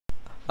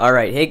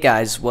Alright, hey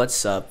guys,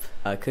 what's up?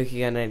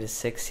 Cookie Guy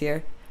 96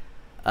 here.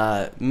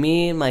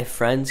 Me and my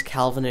friends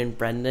Calvin and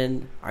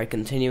Brendan are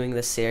continuing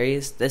the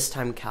series. This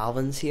time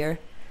Calvin's here.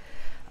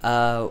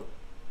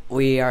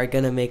 We are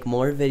gonna make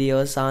more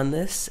videos on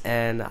this,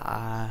 and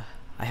I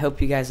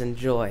hope you guys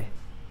enjoy.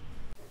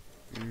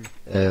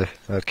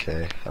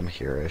 Okay, I'm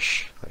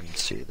here-ish. I can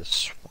see the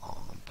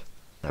swamp.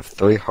 I have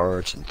 3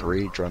 hearts and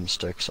 3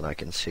 drumsticks, and I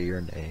can see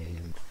your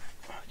name.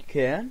 You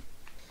can?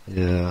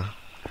 Yeah.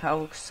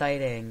 How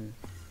exciting.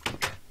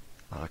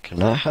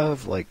 Can I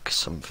have, like,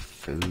 some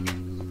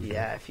food?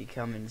 Yeah, if you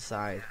come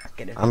inside,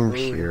 get a I'm food.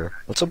 here.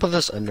 What's up with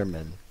this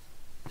Enderman?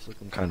 He's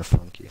looking kind of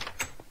funky.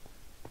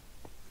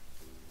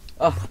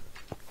 Oh.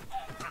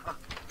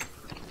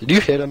 Did you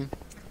hit him?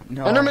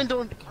 No. Enderman,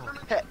 don't...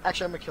 Hey,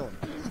 actually, I'm gonna kill him.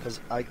 Because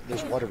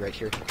there's water right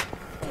here.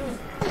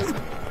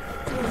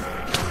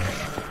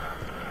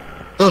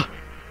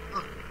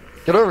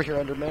 Get over here,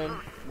 Enderman.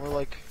 More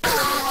like...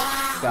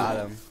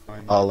 Got him.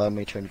 Allow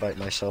me to invite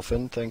myself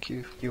in, thank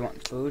you. Do you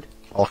want food?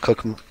 I'll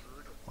cook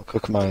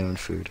my own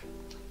food.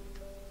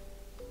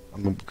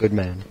 I'm a good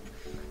man.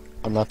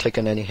 I'm not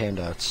taking any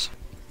handouts.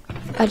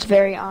 That's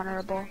very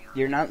honorable.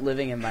 You're not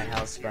living in my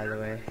house, by the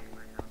way.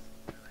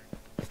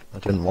 I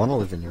didn't want to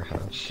live in your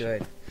house.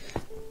 Good.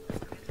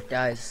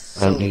 Guys,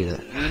 so I don't need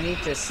it. we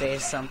need to say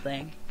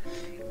something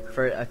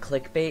for a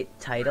clickbait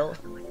title.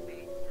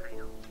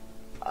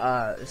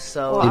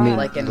 So, You mean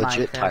like in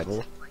legit Minecraft.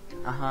 title?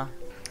 Uh-huh.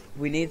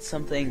 We need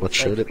something What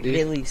should like it be?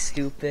 really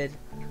stupid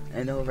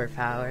and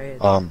overpowered.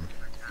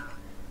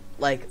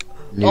 Like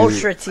New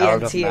Ultra out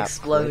of TNT map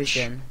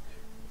explosion.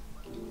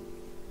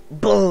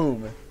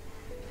 Boom!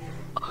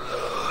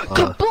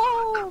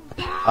 Kaboom!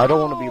 I don't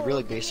want to be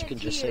really basic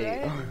and just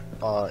say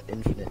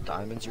infinite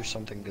diamonds or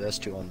something. That's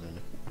too unknown.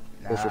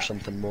 Go for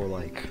something more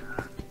like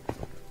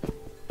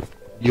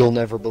you'll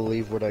never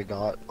believe what I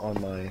got on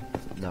my.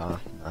 Nah,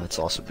 it's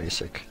also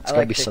basic. It's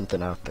gotta be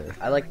something out there.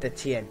 I like the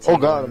TNT. Oh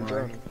god, I'm more.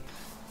 drowning.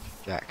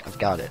 Jack, I've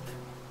got it.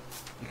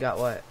 You got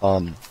what?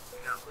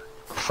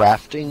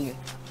 Crafting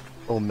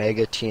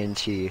Omega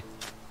TNT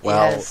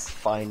while Yes.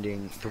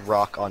 finding the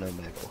rock on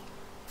Omega.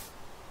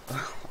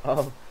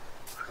 Oh.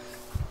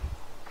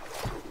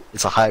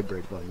 It's a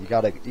hybrid one. You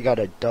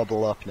gotta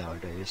double up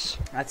nowadays.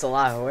 That's a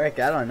lot of work.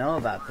 I don't know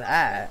about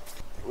that.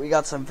 We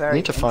got some I very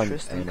need to find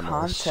interesting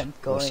animals. content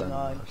Less going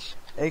on. animals.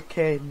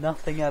 AK,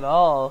 nothing at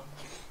all.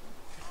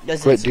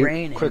 Because Quick, it's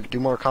raining. do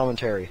more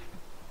commentary.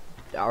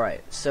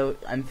 Alright, so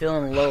I'm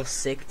feeling a little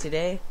sick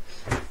today.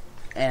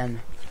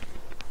 And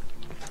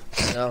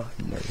so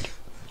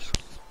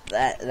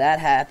that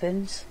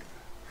happens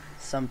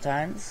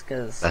sometimes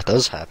because That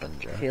does happen,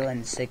 Jack.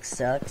 feeling sick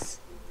sucks.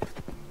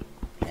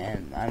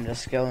 And I'm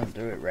just going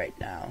through it right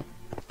now.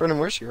 Brennan,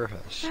 where's your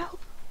house?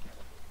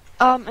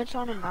 It's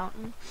on a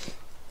mountain.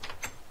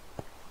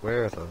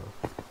 Where though?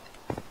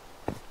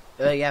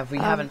 Yeah, if we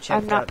haven't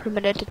checked I'm not out,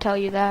 permitted to tell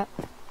you that.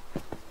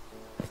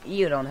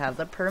 you don't have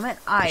the permit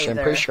Actually, I'm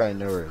either. pretty sure I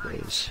know where it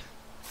is.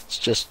 It's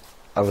just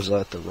I was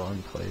at the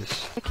wrong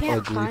place. I can't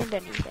Ugly. find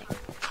anything.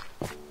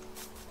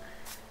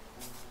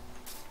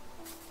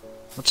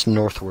 What's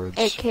northwards?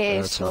 AKA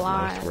That's not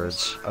slimes.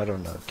 northwards. I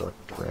don't know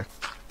direct.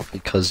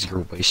 Because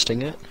you're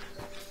wasting it?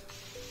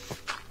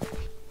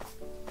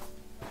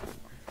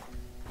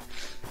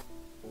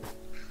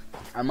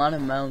 I'm on a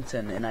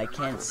mountain and I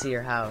can't see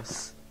your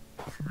house.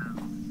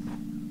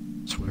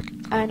 It's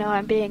wicked. I know,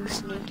 I'm being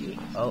sneaky.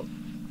 Oh,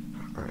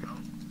 Alright.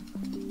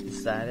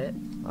 is that it?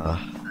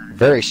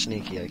 Very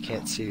sneaky. I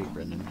can't see you,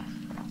 Brendan.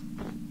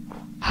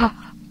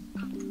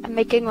 I'm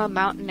making a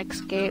mountain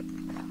escape.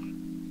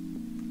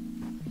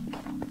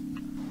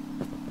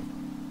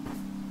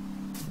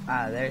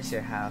 Ah, there's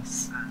your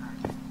house.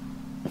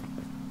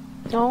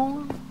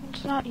 No,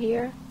 it's not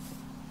here.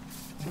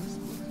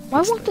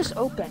 Why won't this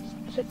open?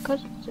 Is it because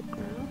it's a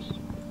grass?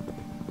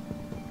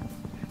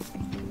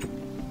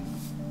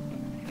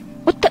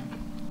 What the?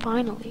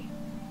 Finally.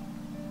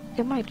 I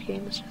think my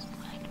game is just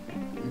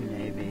lagging.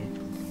 Maybe.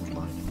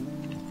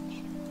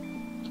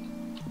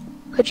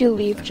 Could you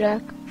leave,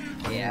 Jack?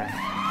 Yeah.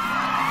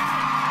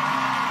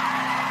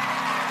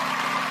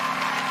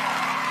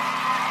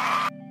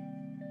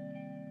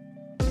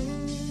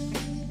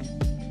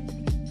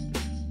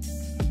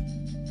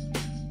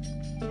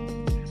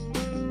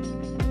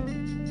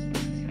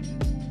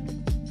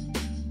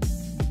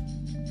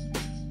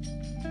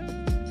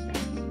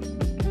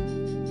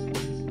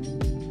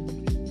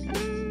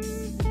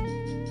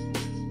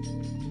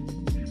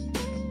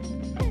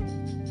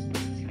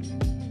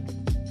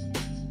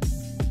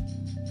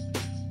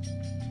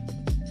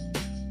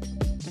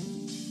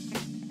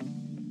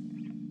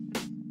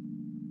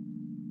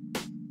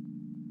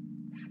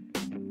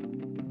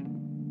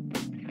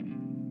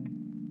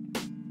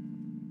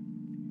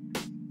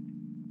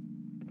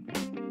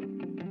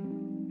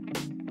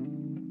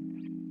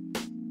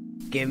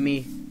 Give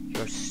me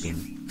your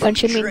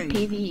Don't you mean string.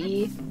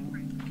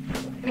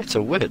 PvE? It's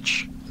a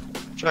witch.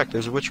 Jack,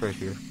 there's a witch right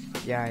here.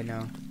 Yeah, I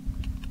know.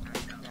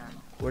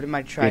 Where did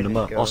my Beat trident him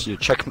up. go? Also,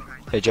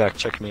 hey Jack,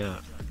 check me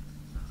out.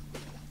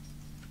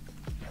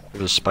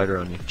 There's a spider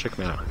on you. Check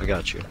me out. I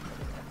got you.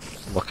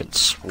 I'm looking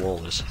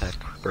swole as heck,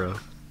 bro.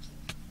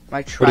 My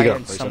Where'd he go?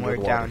 trident's He's somewhere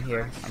under the water. down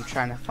here. I'm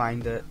trying to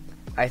find it.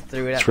 I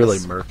threw it at It's really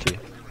this- murky.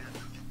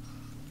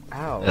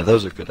 Ow. Yeah, that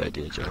was a good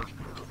idea, Jack.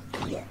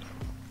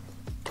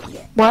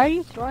 Why are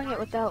you throwing it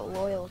without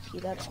loyalty?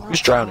 That's not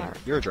Who's drowning? smart.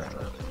 You're drowning.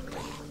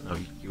 No,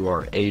 you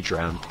are a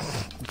drown.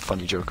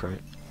 Funny joke, right?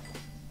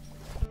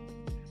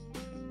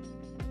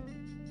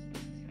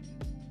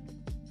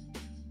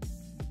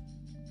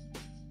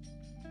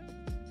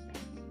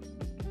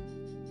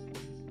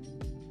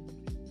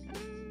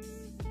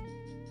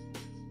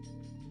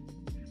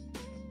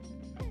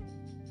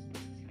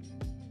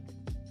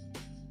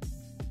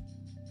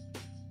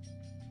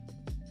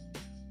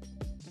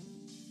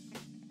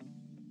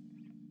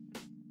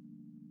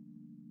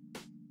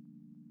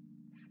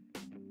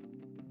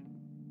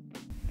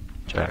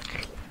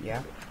 Jack.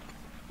 Yeah.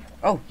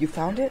 Oh, you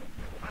found it?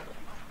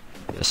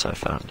 Yes, I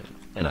found it.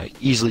 And I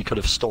easily could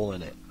have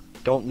stolen it.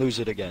 Don't lose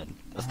it again.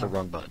 That's the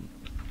wrong button.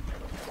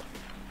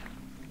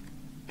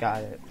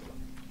 Got it.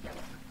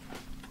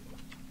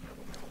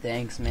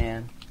 Thanks,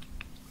 man.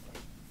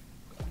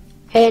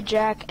 Hey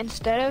Jack,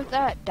 instead of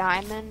that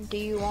diamond, do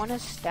you want a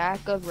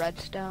stack of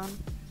redstone?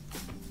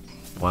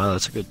 Wow,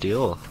 that's a good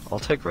deal. I'll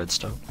take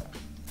redstone.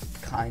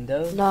 Kind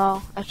of.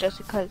 No, that's just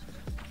because.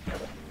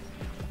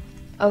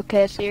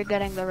 Okay, so you're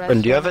getting the redstone.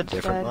 And do you have a instead.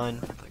 different line?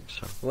 I think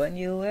so. When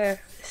you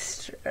wear a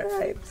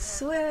striped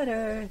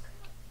sweater.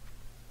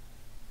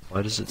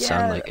 Why does it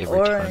sound like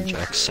every time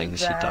Jack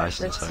sings he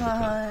dies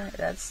inside of it?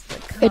 That's the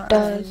kind. It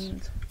does.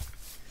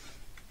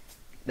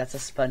 That's a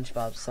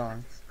SpongeBob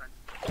song.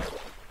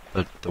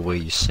 But the way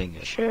you sing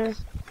it. Sure.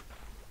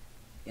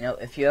 You know,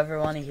 if you ever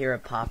want to hear a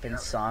poppin'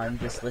 song,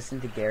 just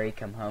listen to Gary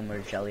Come Home or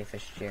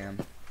Jellyfish Jam.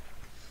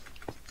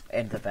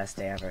 And the best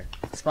day ever.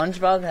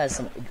 SpongeBob has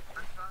some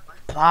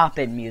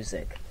poppin'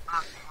 music.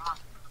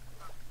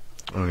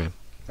 Okay.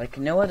 Like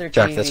no other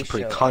Jack, TV that's a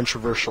pretty show.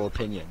 controversial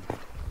opinion.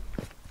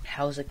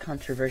 How is it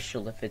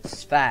controversial if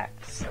it's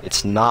facts?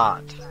 It's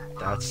not.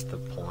 That's the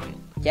point.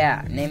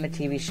 Yeah, name a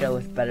TV show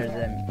with better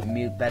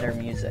better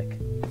music.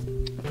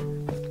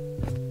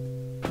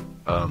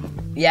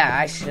 Yeah,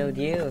 I showed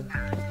you.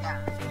 I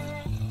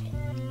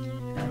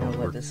know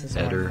what this is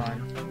better. more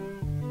fun.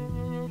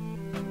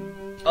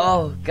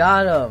 Oh,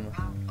 got him.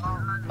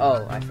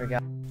 Oh, I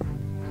forgot.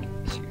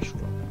 As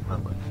usual, my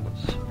life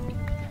was.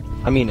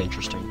 I mean,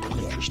 interesting.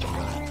 Interesting.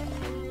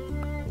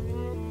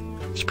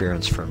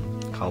 Experience from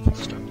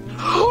cobblestone.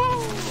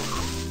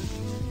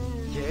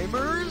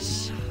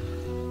 Gamers?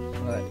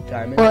 What,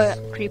 diamonds?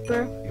 What,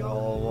 creeper?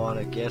 Y'all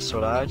wanna guess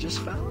what I just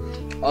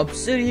found? A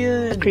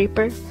Obsidian!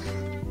 creeper?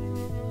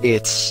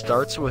 It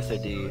starts with a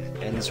D,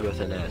 ends with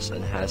an S,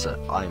 and has a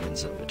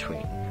diamonds in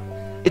between.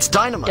 It's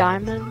dynamite!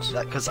 Diamonds?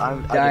 Because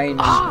I'm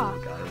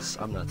Dynamite. guys.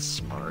 I'm not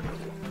smart.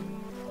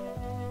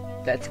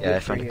 That's good Yeah, I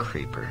for found a you.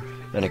 creeper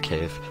in a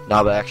cave.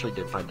 No, but I actually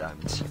did find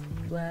diamonds.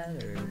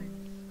 Bladder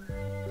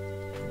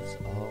is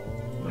all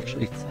I'm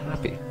actually the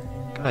happy.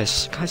 time.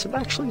 Guys, I'm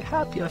actually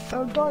happy I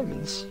found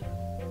diamonds.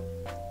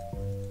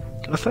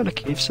 Can I find a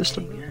cave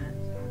system?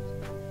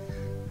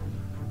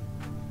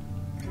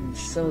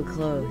 So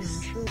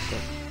close.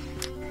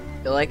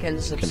 Like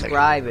and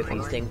subscribe if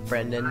you think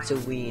Brendan's a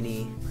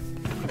weenie.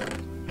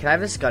 Can I have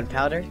this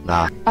gunpowder?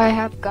 Nah. I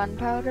have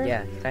gunpowder?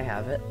 Yeah, can I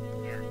have it?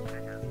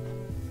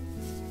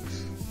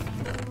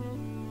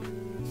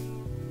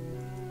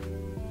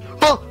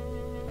 Oh!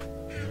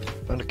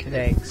 Found a cave.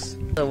 Thanks.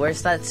 So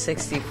where's that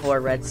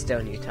 64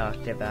 redstone you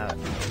talked about?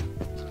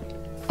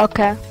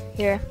 Okay,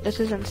 here. This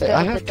is instead Hey,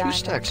 I of the have 2 diamond.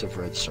 stacks of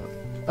redstone.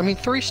 I mean,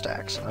 3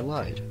 stacks. I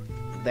lied.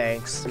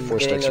 Thanks. I'm 4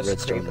 getting stacks of us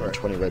redstone creeper. and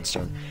 20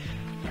 redstone.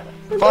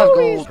 5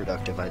 gold.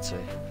 Productive, I'd say.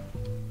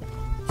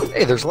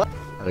 Hey, there's less.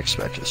 I'd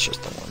expect it's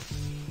just the one.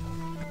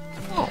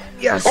 Oh,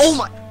 Yes! oh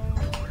my!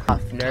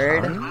 Off,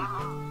 nerd.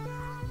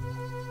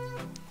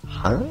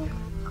 Huh?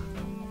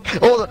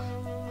 Oh,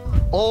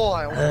 oh,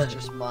 I almost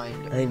just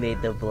mined. I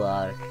made the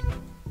block.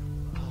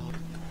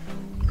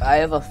 I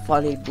have a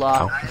funny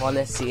block. Oh.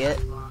 Wanna see it?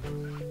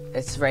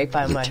 It's right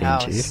by Is it my TNT?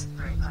 house.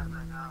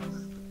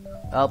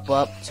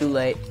 Up, too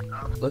late.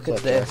 Look at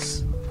What,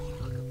 this.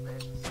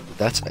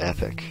 That's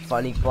epic.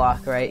 Funny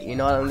block, right? You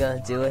know what I'm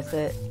gonna do with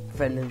it?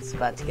 Brendan's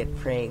about to get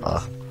pranked. Uh.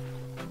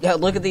 Yo,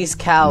 look at these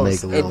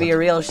cows. Make a It'd be a little-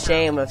 real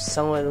shame if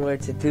someone were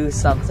to do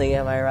something,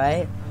 am I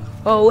right?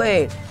 Oh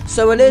wait,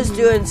 someone is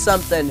doing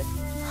something.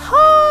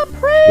 Ha!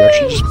 Pranked! You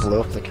actually just blew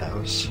up the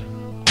cows.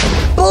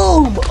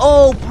 Boom!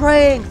 Oh,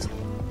 pranked!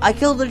 I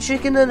killed a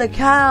chicken and a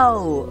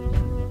cow!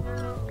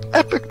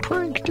 Epic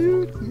prank,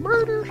 dude.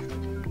 Murder.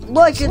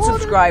 Like and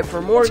subscribe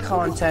for more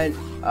content.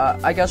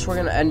 I guess we're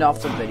gonna end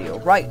off the video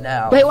right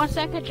now. Wait 1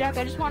 second, Jack.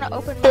 I just want to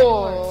open my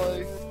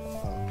door.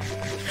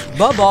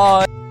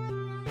 Bye-bye!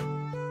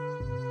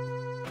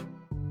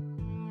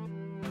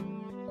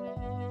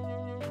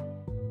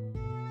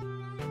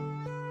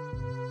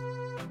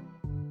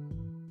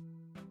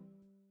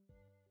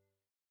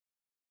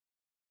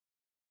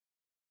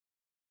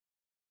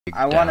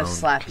 I want to Down,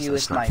 slap 'cause you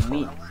that's with my not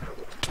meat.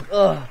 fun.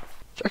 Ugh.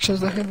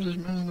 Jackson's the handsomest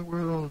man in the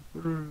world.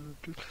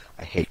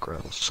 I hate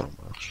girls so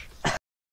much.